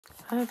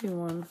Hi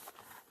everyone,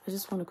 I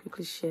just want to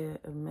quickly share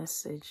a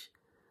message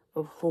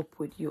of hope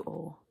with you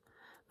all.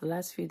 The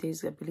last few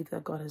days, I believe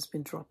that God has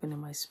been dropping in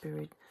my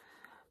spirit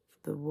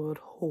the word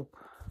hope.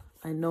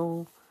 I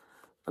know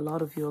a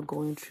lot of you are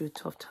going through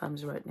tough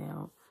times right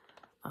now.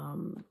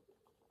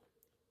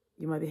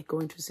 You might be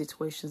going through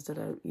situations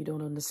that you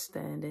don't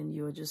understand, and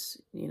you're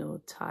just,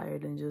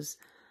 tired and just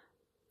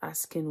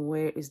asking,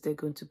 where is there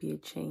going to be a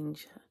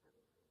change?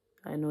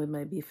 I know it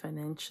might be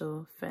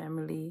financial,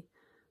 family,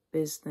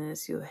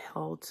 business, your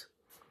health,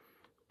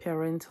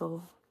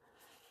 parental,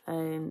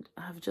 and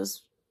I've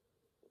just,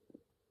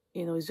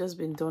 it's just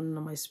been done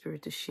on my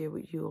spirit to share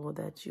with you all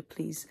that you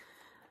please,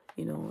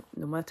 no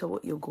matter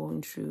what you're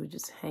going through,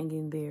 just hang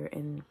in there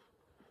and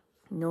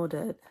know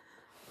that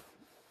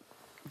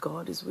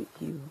God is with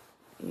you.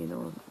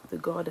 The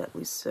God that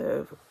we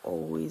serve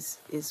always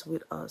is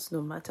with us,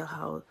 no matter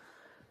how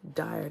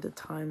dire the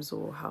times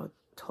or how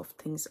tough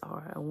things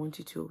are. I want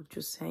you to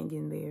just hang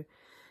in there.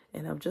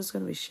 And I'm just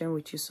going to be sharing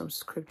with you some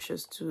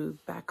scriptures to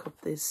back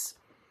up this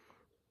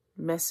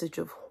message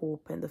of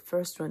hope. And the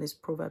first one is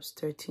Proverbs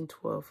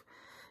 13:12,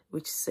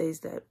 which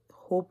says that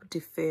hope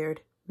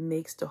deferred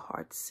makes the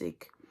heart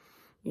sick.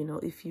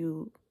 If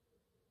you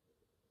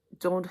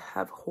don't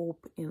have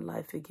hope in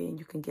life again,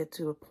 you can get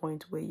to a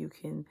point where you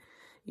can,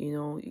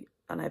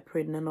 and I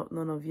pray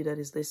none of you that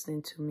is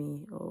listening to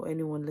me or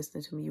anyone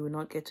listening to me, you will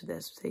not get to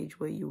that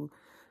stage where you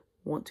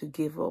want to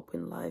give up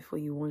in life, or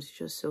you want to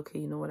just say, okay,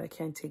 you know what, I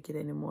can't take it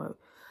anymore.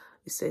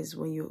 It says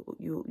when you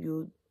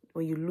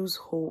lose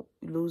hope,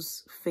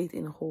 lose faith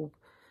in hope,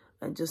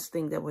 and just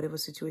think that whatever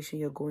situation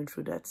you're going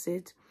through, that's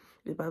it.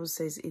 The Bible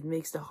says it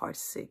makes the heart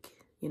sick.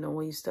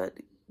 When you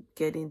start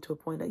getting to a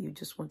point that you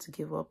just want to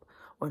give up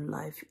on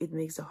life, it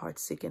makes the heart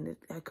sick, and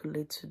that could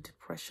lead to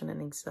depression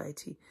and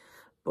anxiety.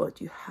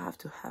 But you have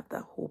to have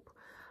that hope.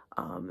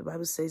 The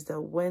Bible says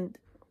that when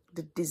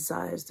the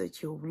desires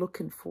that you're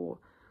looking for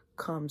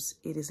comes,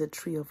 it is a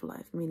tree of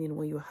life. Meaning,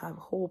 when you have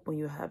hope, when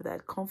you have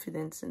that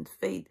confidence and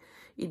faith,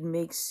 it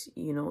makes,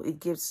 it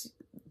gives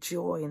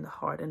joy in the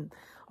heart. And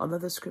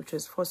another scripture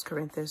is 1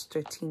 Corinthians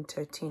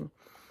 13:13.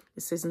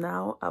 It says,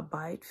 now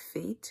abide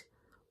faith,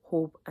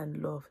 hope,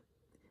 and love.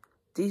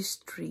 These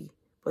three,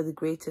 but the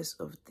greatest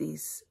of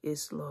these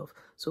is love.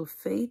 So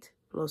faith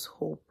plus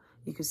hope.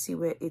 You can see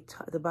where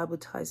the Bible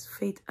ties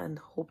faith and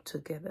hope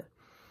together.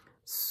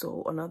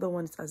 So another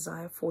one is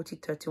Isaiah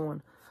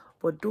 40:31.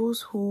 But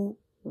those who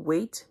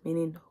wait,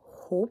 meaning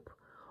hope,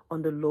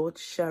 on the Lord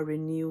shall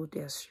renew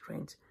their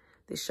strength.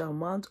 They shall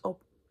mount up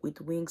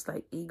with wings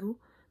like eagle.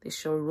 They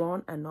shall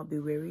run and not be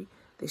weary.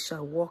 They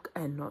shall walk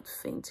and not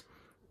faint.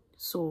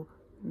 So,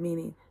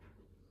 meaning,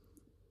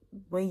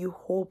 when you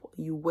hope,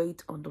 you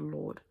wait on the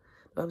Lord.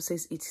 The Bible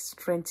says it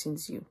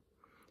strengthens you.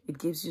 It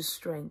gives you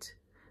strength.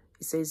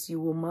 It says you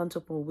will mount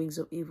up on wings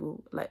of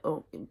evil,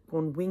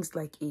 on wings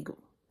like eagle.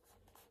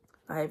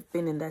 I've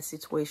been in that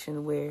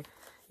situation where,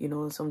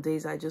 some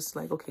days I just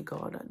like, okay,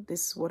 God,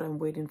 this is what I'm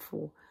waiting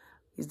for.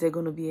 Is there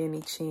going to be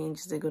any change?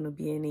 Is there going to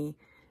be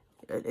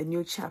a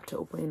new chapter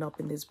opening up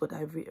in this? But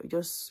I've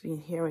just been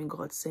hearing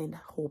God saying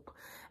hope.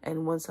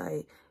 And once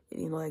I,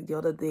 like the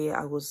other day,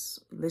 I was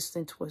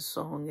listening to a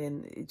song,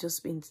 and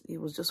it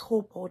was just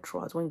hope all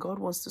throughout. When God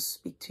wants to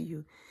speak to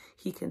you,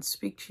 he can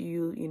speak to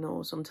you,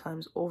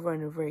 sometimes over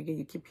and over again.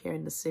 You keep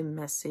hearing the same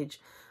message,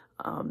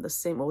 the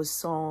same old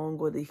song,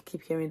 or they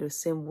keep hearing the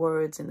same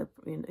words, and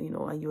and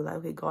you're like,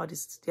 okay,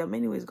 there are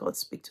many ways God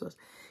speaks to us.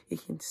 He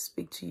can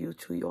speak to you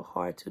through your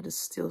heart, to the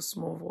still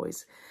small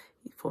voice.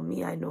 For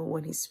me, I know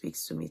when he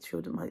speaks to me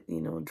through my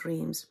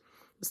dreams,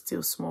 the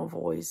still small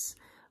voice,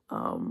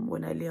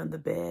 when I lay on the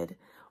bed,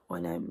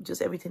 when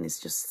everything is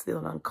just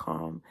still and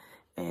calm.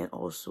 And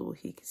also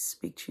he can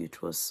speak to you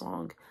through a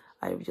song.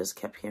 I just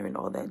kept hearing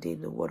all that day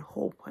the word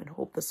hope, and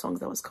hope, the songs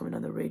that was coming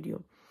on the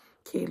radio.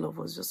 K-Love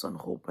was just on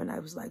hope, and I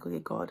was like, okay,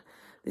 God,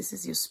 this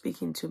is you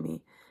speaking to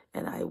me.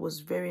 And I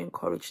was very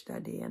encouraged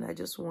that day, and I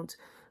just want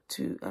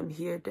to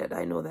hear that.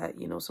 I know that,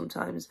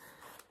 sometimes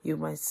you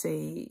might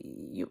say,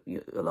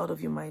 a lot of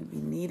you might be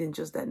needing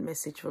just that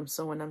message from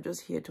someone. I'm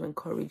just here to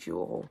encourage you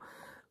all,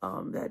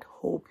 that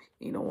hope.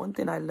 One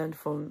thing I learned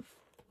from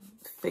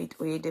Faith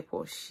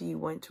Oyedepo, she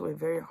went through a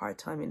very hard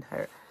time in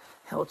her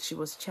health. She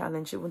was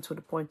challenged even to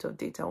the point of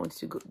death. I wanted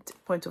to go to the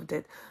point of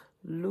death.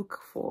 Look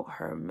for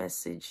her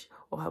message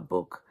or her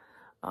book.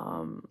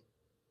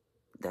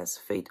 That's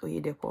Faith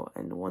Oyedepo.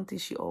 And one thing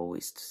she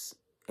always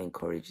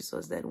encourages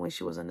us, that when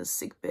she was on a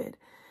sick bed,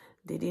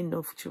 they didn't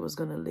know if she was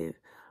going to live.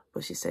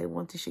 But she said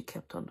one thing she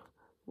kept on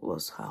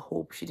was her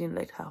hope. She didn't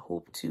let her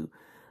hope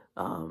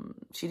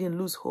she didn't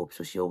lose hope.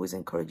 So she always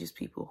encourages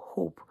people,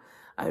 hope.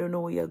 I don't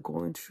know what you're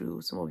going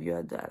through. Some of you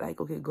are like,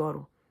 okay,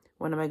 God,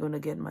 when am I going to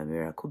get my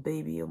miracle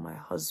baby or my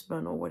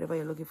husband or whatever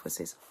you're looking for? It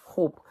says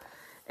hope.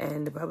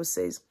 And the Bible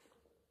says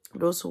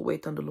Those who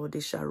wait on the Lord, they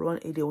shall run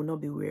and they will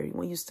not be weary.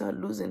 When you start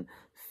losing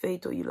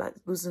faith or you like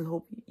losing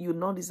hope, you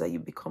notice that you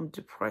become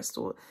depressed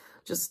or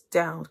just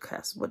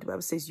downcast. But the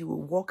Bible says you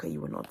will walk and you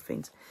will not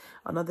faint.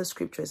 Another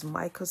scripture is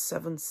Micah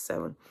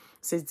 7:7. It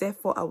says,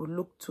 therefore I will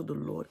look to the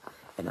Lord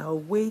and I will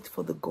wait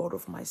for the God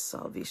of my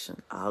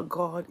salvation. Our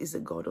God is a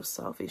God of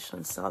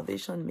salvation.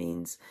 Salvation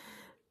means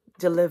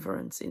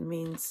deliverance. It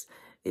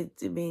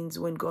means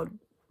when God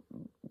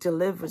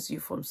delivers you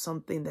from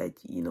something that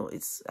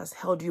it's has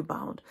held you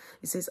bound.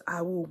 It says,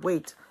 I will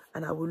wait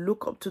and I will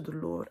look up to the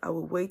Lord. I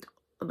will wait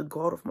on the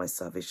God of my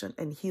salvation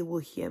and he will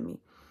hear me.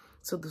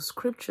 So the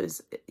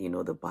scriptures,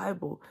 the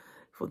Bible,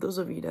 for those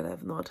of you that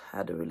have not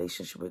had a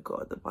relationship with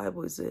God, the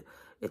Bible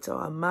it's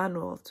our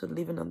manual to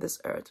living on this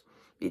earth.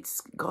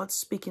 It's God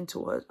speaking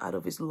to us out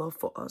of his love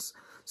for us.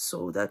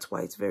 So that's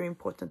why it's very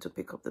important to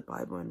pick up the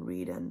Bible and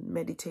read and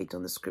meditate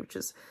on the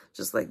scriptures,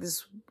 just like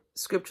these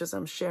scriptures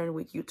I'm sharing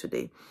with you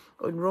today.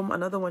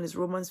 Another one is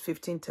Romans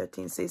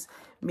 15:13 says,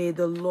 may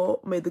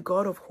the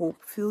God of hope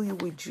fill you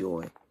with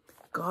joy.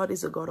 God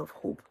is a God of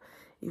hope.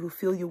 He will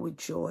fill you with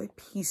joy,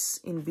 peace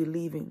in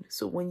believing.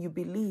 So when you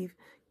believe,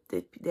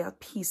 that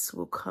peace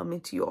will come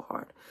into your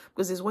heart.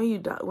 Because it's when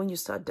you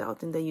start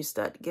doubting, then you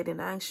start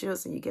getting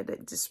anxious and you get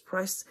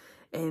depressed,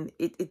 and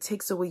it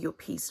takes away your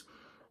peace.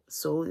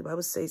 So the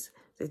Bible says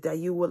that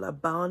you will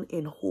abound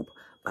in hope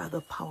by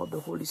the power of the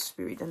Holy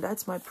Spirit. And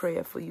that's my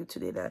prayer for you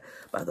today, that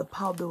by the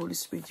power of the Holy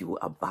Spirit, you will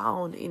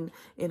abound in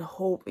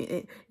hope,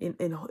 you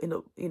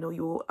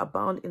will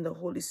abound in the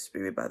Holy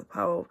Spirit by the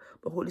power of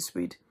the Holy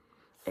Spirit.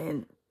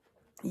 And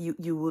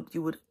you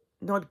would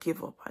not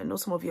give up. I know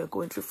some of you are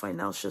going through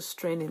financial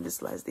strain in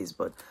these last days,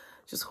 but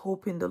just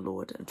hope in the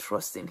Lord and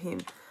trust in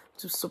him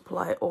to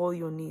supply all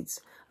your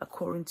needs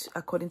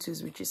according to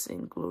his riches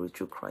in glory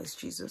through Christ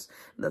Jesus.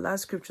 The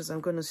last scriptures I'm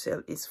going to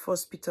share is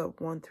 1 Peter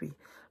 1:3.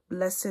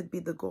 Blessed be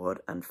the God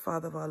and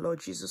Father of our Lord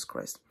Jesus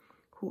Christ,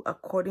 who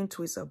according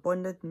to his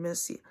abundant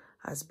mercy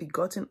has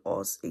begotten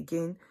us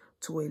again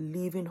to a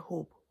living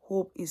hope.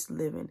 Hope is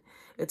living.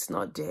 It's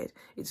not dead.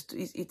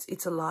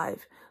 It's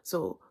alive.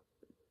 So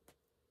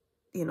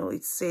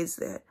it says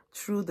that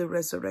through the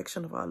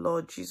resurrection of our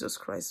Lord Jesus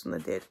Christ from the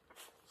dead.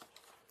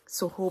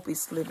 So hope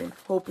is living.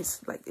 Hope is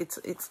like,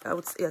 I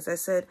would say, as I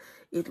said,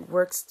 it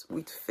works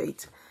with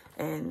faith.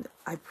 And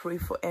I pray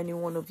for any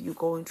one of you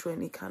going through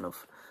any kind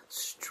of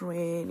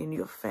strain in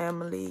your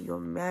family, your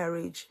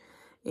marriage,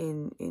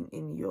 in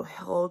your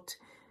health,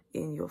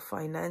 in your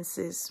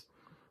finances.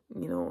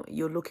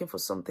 You're looking for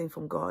something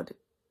from God,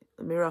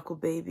 a miracle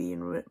baby, a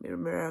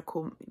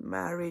miracle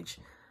marriage.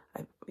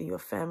 In your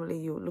family,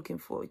 you're looking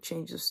for a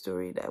change of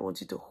story. That I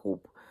want you to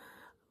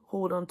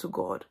hold on to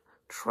God,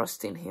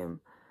 trust in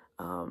him,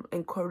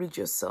 encourage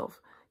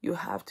yourself. You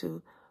have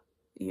to,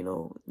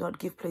 not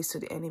give place to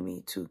the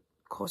enemy to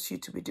cause you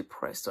to be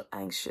depressed or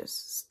anxious.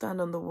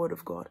 Stand on the word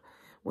of God.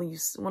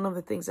 One of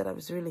the things that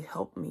has really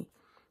helped me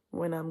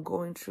when I'm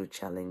going through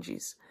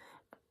challenges,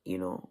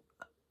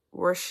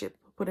 worship,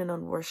 putting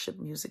on worship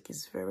music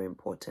is very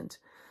important.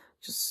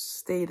 Just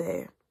stay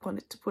there,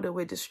 put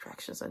away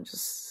distractions, and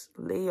just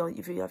lay on.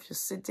 If you have to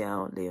sit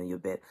down, lay on your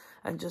bed,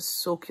 and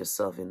just soak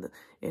yourself in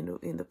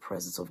the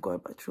presence of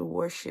God. But through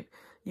worship,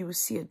 you will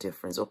see a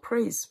difference. Or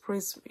praise.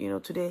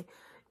 Today,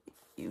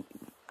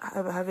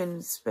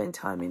 having spent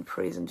time in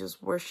praise and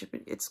just worship,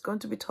 it's going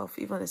to be tough,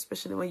 even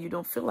especially when you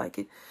don't feel like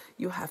it.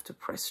 You have to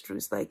press through.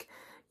 It's like,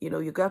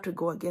 you got to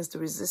go against the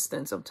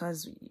resistance.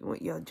 Sometimes when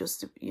you're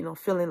just,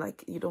 feeling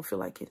like you don't feel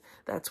like it,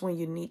 that's when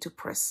you need to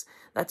press.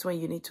 That's when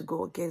you need to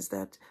go against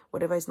that.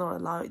 Whatever is not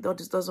allowed, God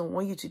just doesn't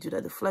want you to do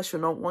that. The flesh will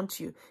not want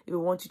you. It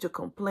will want you to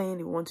complain.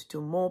 It will want you to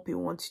mope. It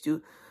will want you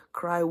to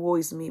cry, woe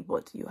is me.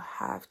 But you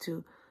have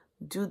to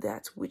do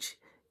that, which,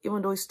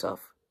 even though it's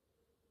tough,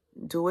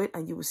 do it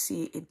and you will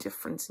see a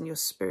difference in your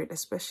spirit,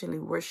 especially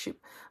worship.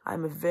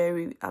 I'm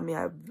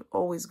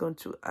always going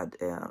to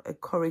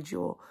encourage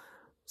you all.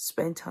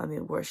 Spend time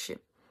in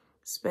worship.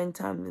 Spend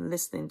time in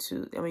listening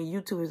to,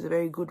 YouTube is a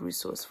very good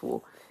resource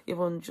for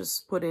even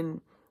just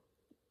putting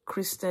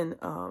Christian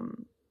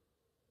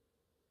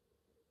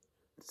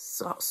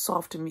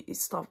soft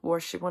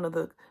worship. One of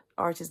the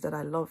artists that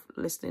I love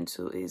listening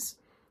to is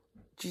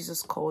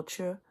Jesus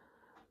Culture,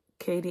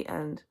 Katie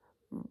and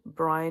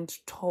Brian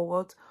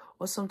Towalt,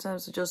 or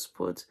sometimes just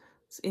put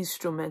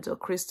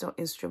Christian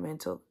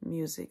instrumental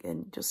music,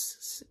 and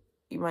just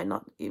it might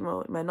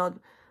not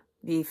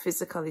be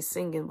physically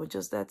singing, but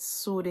just that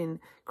soothing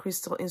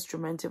crystal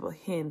instrumental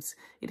hymns,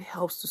 it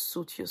helps to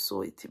soothe your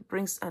soul. It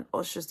brings and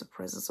ushers the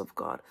presence of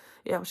God.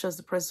 It ushers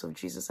the presence of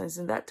Jesus. And it's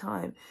in that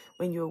time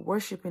when you're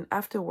worshiping,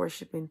 after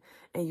worshiping,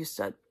 and you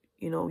start,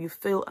 you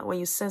feel, when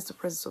you sense the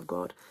presence of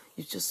God,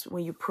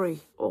 when you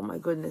pray, oh my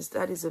goodness,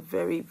 that is a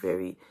very,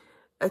 very,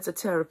 it's a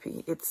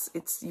therapy.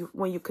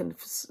 When you can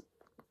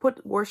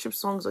put worship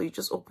songs, or you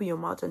just open your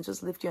mouth and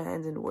just lift your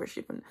hands in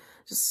worship and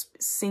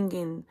just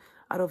singing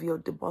out of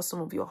the bosom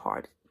of your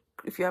heart.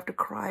 If you have to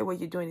cry while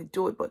you're doing it,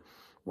 do it. But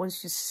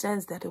once you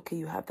sense that, okay,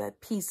 you have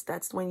that peace,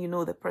 that's when you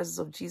know the presence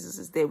of Jesus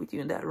is there with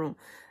you in that room.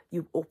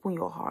 You open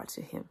your heart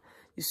to him.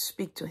 you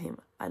speak to him.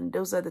 And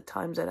those are the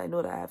times that I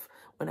know that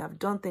when I've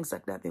done things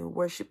like that, been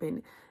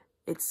worshiping,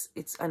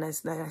 and I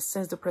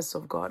sense the presence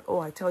of God. Oh,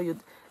 I tell you,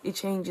 it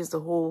changes the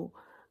whole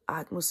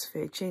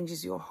atmosphere. It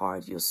changes your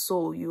heart, your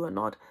soul. You are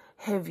not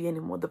heavy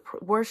anymore. The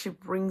worship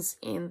brings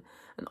in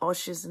and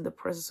ushers in the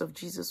presence of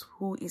Jesus,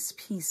 who is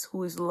peace,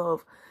 who is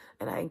love.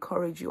 And I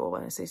encourage you all,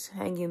 and I say,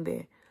 hang in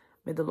there.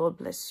 May the Lord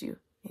bless you.